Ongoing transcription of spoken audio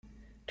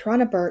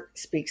Tarana Burke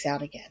speaks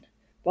out again.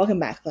 Welcome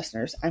back,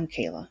 listeners. I'm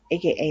Kayla,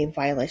 aka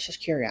Violacious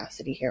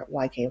Curiosity here at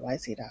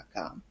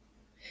YKYZ.com.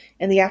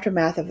 In the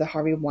aftermath of the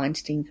Harvey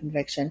Weinstein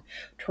conviction,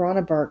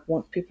 Tarana Burke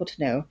wants people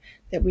to know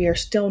that we are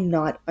still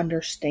not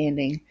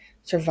understanding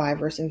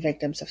survivors and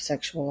victims of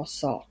sexual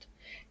assault.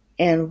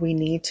 And we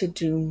need to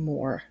do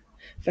more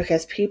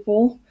because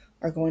people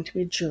are going to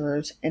be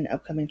jurors in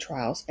upcoming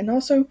trials. And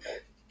also,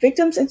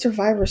 victims and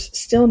survivors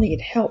still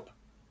need help.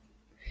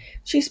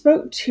 She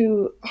spoke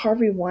to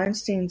Harvey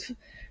Weinstein's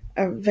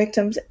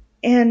victims,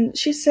 and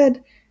she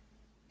said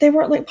they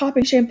weren't like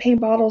popping champagne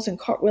bottles and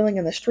cartwheeling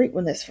in the street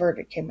when this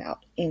verdict came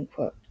out, end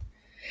quote.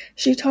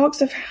 She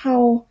talks of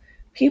how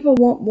people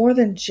want more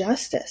than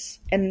justice,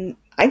 and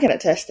I can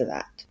attest to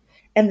that.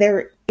 And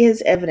there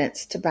is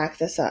evidence to back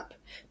this up.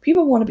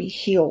 People want to be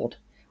healed.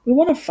 We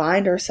want to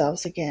find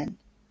ourselves again.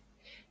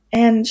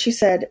 And she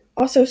said,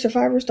 also,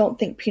 survivors don't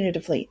think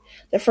punitively.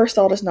 Their first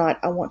thought is not,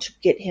 I want to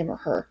get him or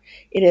her.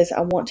 It is, I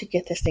want to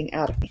get this thing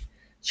out of me.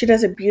 She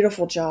does a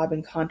beautiful job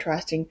in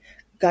contrasting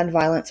gun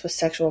violence with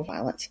sexual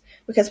violence.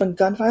 Because when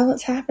gun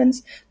violence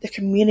happens, the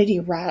community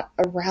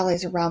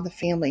rallies around the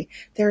family.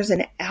 There's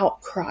an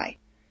outcry.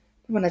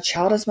 When a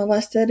child is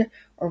molested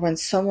or when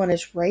someone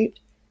is raped,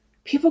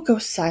 people go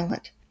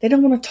silent. They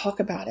don't want to talk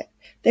about it.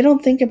 They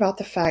don't think about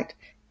the fact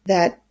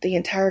that the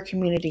entire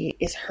community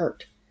is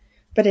hurt.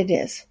 But it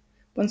is.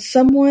 When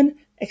someone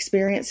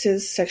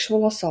experiences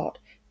sexual assault,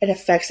 it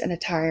affects an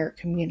entire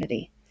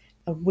community.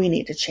 And we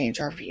need to change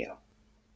our view.